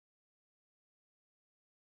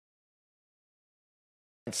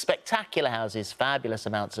Spectacular houses, fabulous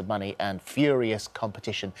amounts of money and furious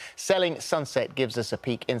competition. Selling Sunset gives us a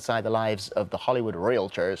peek inside the lives of the Hollywood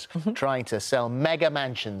realtors trying to sell mega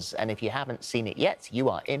mansions. And if you haven't seen it yet, you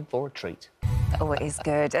are in for a treat. Oh, it is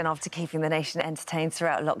good. And after keeping the nation entertained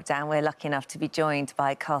throughout lockdown, we're lucky enough to be joined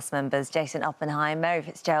by cast members Jason Oppenheim, Mary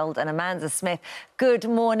Fitzgerald and Amanza Smith. Good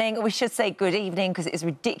morning. We should say good evening because it is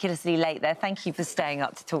ridiculously late there. Thank you for staying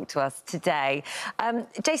up to talk to us today.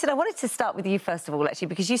 Jason, I wanted to start with you first of all, actually,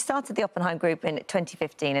 because you started the Oppenheim Group in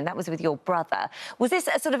 2015 and that was with your brother. Was this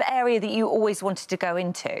a sort of area that you always wanted to go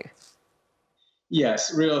into?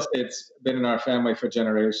 Yes, real estate's been in our family for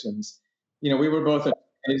generations. You know, we were both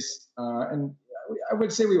attorneys, and I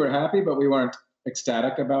would say we were happy, but we weren't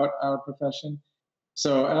ecstatic about our profession.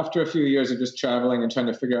 So after a few years of just traveling and trying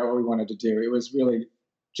to figure out what we wanted to do, it was really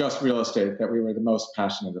just real estate that we were the most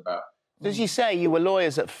passionate about. As you say, you were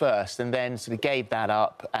lawyers at first and then sort of gave that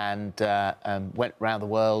up and went around the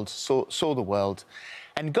world, saw the world,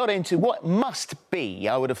 and got into what must be,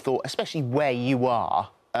 I would have thought, especially where you are,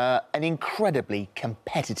 an incredibly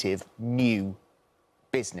competitive new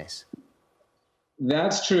business.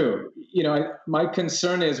 That's true. You know, my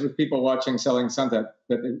concern is with people watching Selling Sunset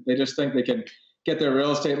that they just think they can get their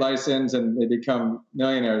real estate license and they become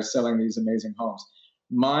millionaires selling these amazing homes.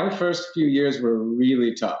 My first few years were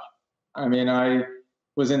really tough. I mean, I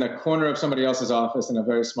was in a corner of somebody else's office in a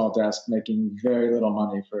very small desk making very little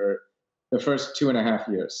money for the first 2.5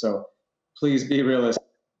 years. So please be realistic.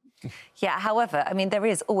 Yeah, however, I mean, there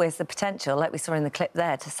is always the potential, like we saw in the clip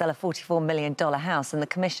there, to sell a $44 million house, and the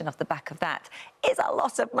commission off the back of that is a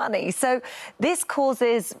lot of money. So this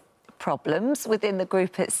causes problems within the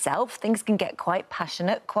group itself. Things can get quite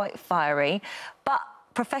passionate, quite fiery, but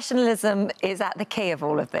professionalism is at the key of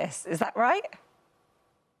all of this. Is that right?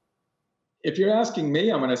 If you're asking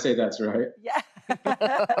me, I'm going to say that's right. Yeah.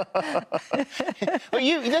 Well,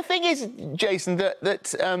 the thing is, Jason,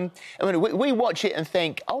 that I mean, we watch it and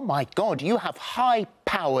think, oh my God, you have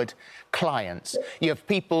high-powered clients. You have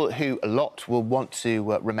people who a lot will want to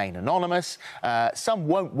remain anonymous. Some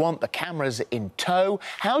won't want the cameras in tow.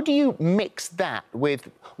 How do you mix that with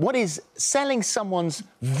what is selling someone's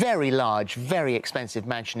very large, very expensive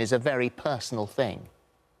mansion is a very personal thing?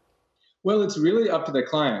 Well, it's really up to the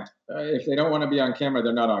client. If they don't want to be on camera,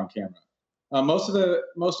 they're not on camera. Most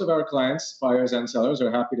of our clients, buyers and sellers,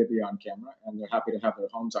 are happy to be on camera, and they're happy to have their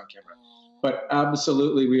homes on camera. But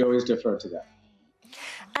absolutely, we always defer to that.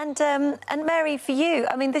 And Mary, for you,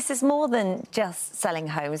 I mean, this is more than just selling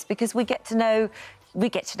homes because we get to know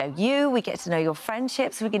you, we get to know your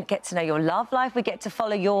friendships, we get to know your love life, we get to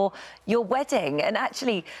follow your wedding, and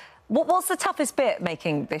actually. What's the toughest bit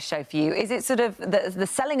making this show for you? Is it sort of the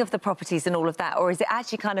selling of the properties and all of that, or is it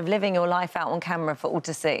actually kind of living your life out on camera for all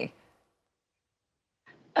to see?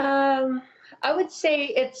 I would say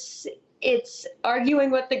it's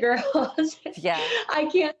arguing with the girls. Yeah. I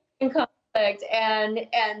can't in conflict, and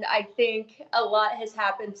I think a lot has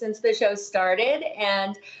happened since the show started,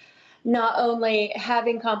 and not only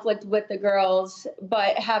having conflict with the girls,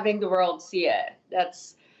 but having the world see it.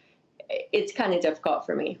 It's kind of difficult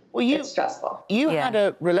for me. Well, it's stressful. You had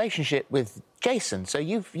a relationship with Jason, so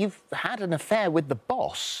you've had an affair with the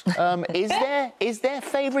boss. Is there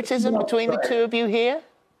favoritism between the two of you here?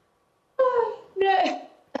 No,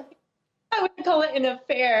 I would call it an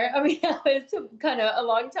affair. I mean, that was kind of a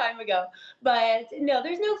long time ago. But no,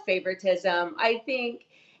 there's no favoritism. I think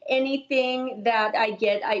anything that I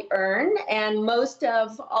get, I earn. And most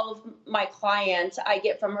of all of my clients, I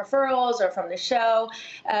get from referrals or from the show.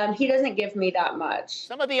 He doesn't give me that much.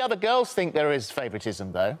 Some of the other girls think there is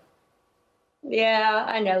favoritism, though. Yeah,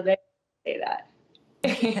 I know they say that.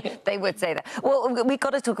 They would say that. Well, we've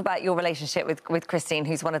got to talk about your relationship with Christine,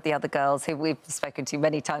 who's one of the other girls who we've spoken to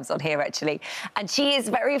many times on here, actually. And she is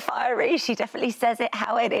very fiery. She definitely says it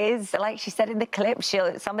how it is. Like she said in the clip,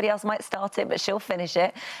 somebody else might start it, but she'll finish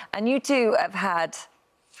it. And you two have had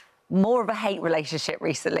more of a hate relationship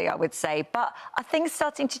recently, I would say. But are things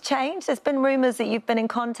starting to change? There's been rumours that you've been in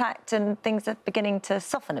contact and things are beginning to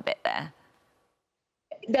soften a bit there.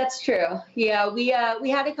 That's true. Yeah, we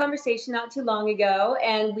had a conversation not too long ago,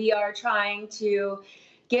 and we are trying to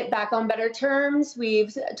get back on better terms.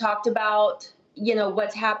 We've talked about, you know,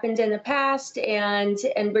 what's happened in the past, and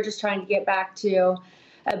we're just trying to get back to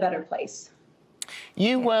a better place.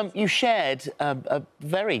 You shared a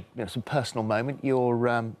very some personal moment,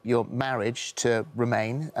 your marriage to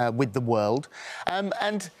remain with the world,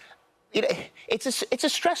 and. It's a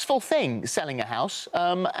stressful thing, selling a house,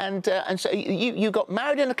 and so you got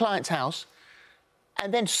married in a client's house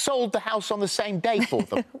and then sold the house on the same day for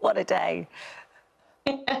them. What a day.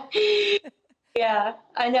 Yeah, Yeah,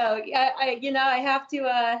 I know. I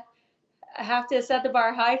have to set the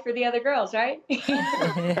bar high for the other girls, right?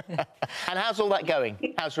 And how's all that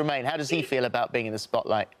going? How's Romain? How does he feel about being in the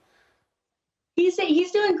spotlight? He's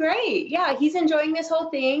doing great. Yeah, he's enjoying this whole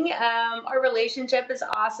thing. Our relationship is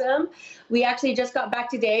awesome. We actually just got back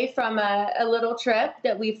today from a little trip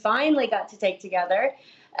that we finally got to take together.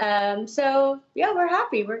 So yeah, we're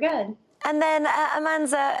happy. We're good. And then,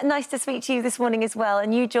 Amanza, nice to speak to you this morning as well.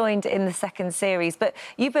 And you joined in the second series, but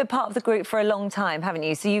you've been part of the group for a long time, haven't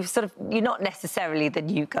you? So you're not necessarily the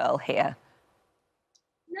new girl here.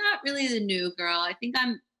 Not really the new girl. I think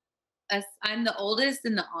I'm the oldest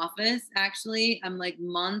in the office, actually. I'm like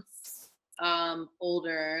months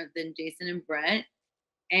older than Jason and Brett.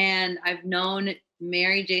 And I've known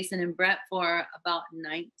Mary, Jason, and Brett for about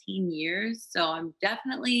 19 years. So I'm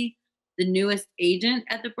definitely the newest agent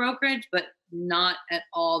at the brokerage, but not at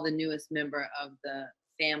all the newest member of the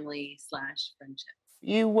family/friendship.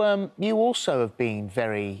 You also have been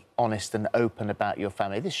very honest and open about your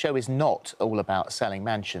family. This show is not all about selling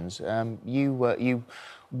mansions. You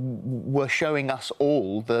were showing us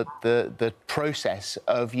all the process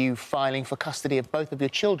of you filing for custody of both of your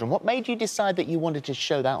children. What made you decide that you wanted to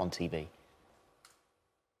show that on TV?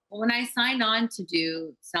 Well, when I signed on to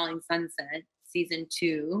do Selling Sunset season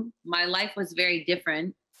 2, my life was very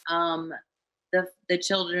different. The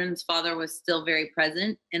children's father was still very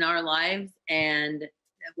present in our lives, and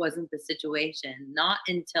that wasn't the situation. Not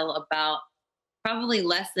until about probably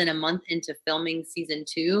less than a month into filming season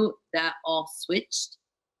 2, that all switched.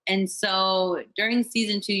 And so during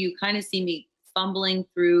season 2, you kind of see me fumbling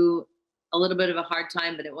through a little bit of a hard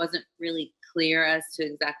time, but it wasn't really clear as to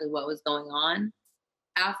exactly what was going on.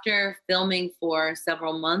 After filming for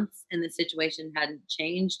several months and the situation hadn't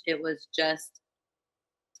changed, it was just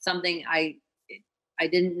something I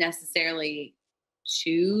didn't necessarily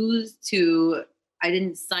choose to. I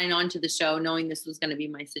didn't sign on to the show knowing this was going to be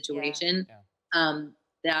my situation. Yeah.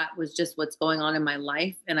 That was just what's going on in my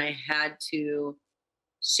life, and I had to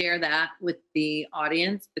share that with the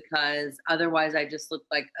audience because otherwise I just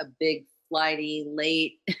looked like a big flighty,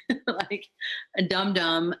 late, like a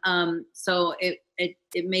dum-dum. So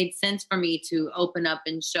it made sense for me to open up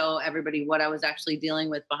and show everybody what I was actually dealing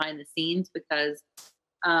with behind the scenes because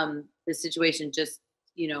the situation just,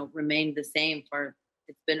 remained the same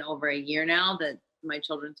it's been over a year now that my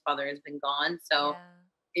children's father has been gone. So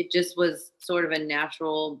it just was sort of a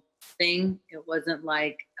natural thing. It wasn't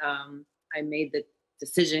like I made the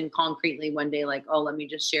decision concretely one day, like, oh, let me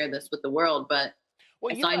just share this with the world. But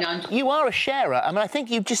well, you are a sharer. I mean, I think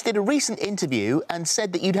you just did a recent interview and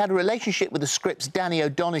said that you'd had a relationship with the script's Danny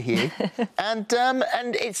O'Donoghue, and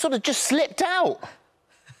it sort of just slipped out.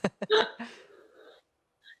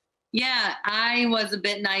 Yeah, I was a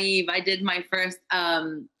bit naive. I did my first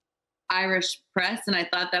Irish press, and I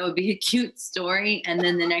thought that would be a cute story. And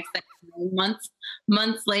then the next thing,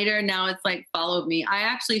 months later, now it's like followed me. I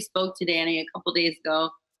actually spoke to Danny a couple days ago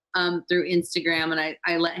through Instagram, and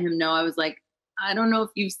I let him know. I was like, I don't know if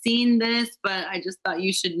you've seen this, but I just thought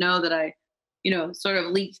you should know that I, sort of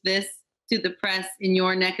leaked this to the press in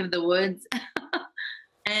your neck of the woods.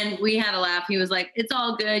 And we had a laugh. He was like, it's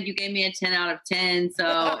all good. You gave me a 10 out of 10.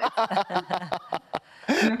 So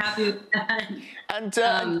I'm happy with that. And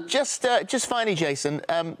just finally, Jason,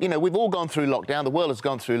 we've all gone through lockdown. The world has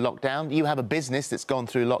gone through lockdown. You have a business that's gone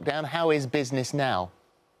through lockdown. How is business now?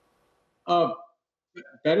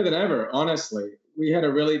 Better than ever, honestly. We had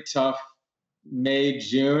a really tough May,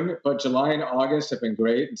 June, but July and August have been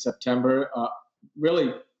great. And September,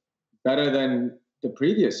 really better than the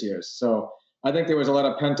previous years. So I think there was a lot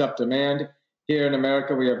of pent-up demand. Here in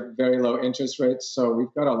America, we have very low interest rates, so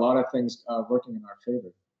we've got a lot of things working in our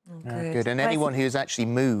favor. Oh, good. And anyone who's actually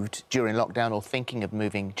moved during lockdown or thinking of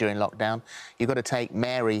moving during lockdown, you've got to take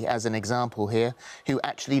Mary as an example here, who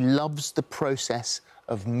actually loves the process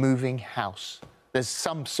of moving house. There's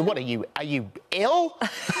some... So what are you ill?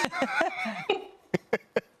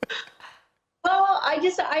 Well, I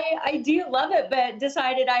do love it, but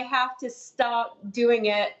decided I have to stop doing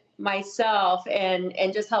it myself and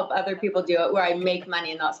just help other people do it where I make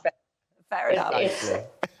money and not spend. Fair enough.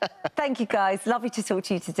 Thank you, guys. Lovely to talk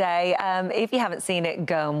to you today. If you haven't seen it,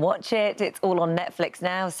 go and watch it. It's all on Netflix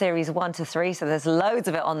now, series 1 to 3, so there's loads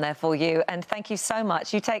of it on there for you. And thank you so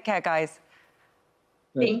much. You take care, guys.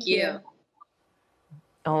 Thank you.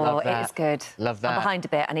 Oh, it is good. Love that. I'm behind a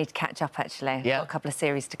bit. I need to catch up, actually. Yeah. Got a couple of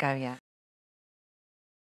series to go, yeah.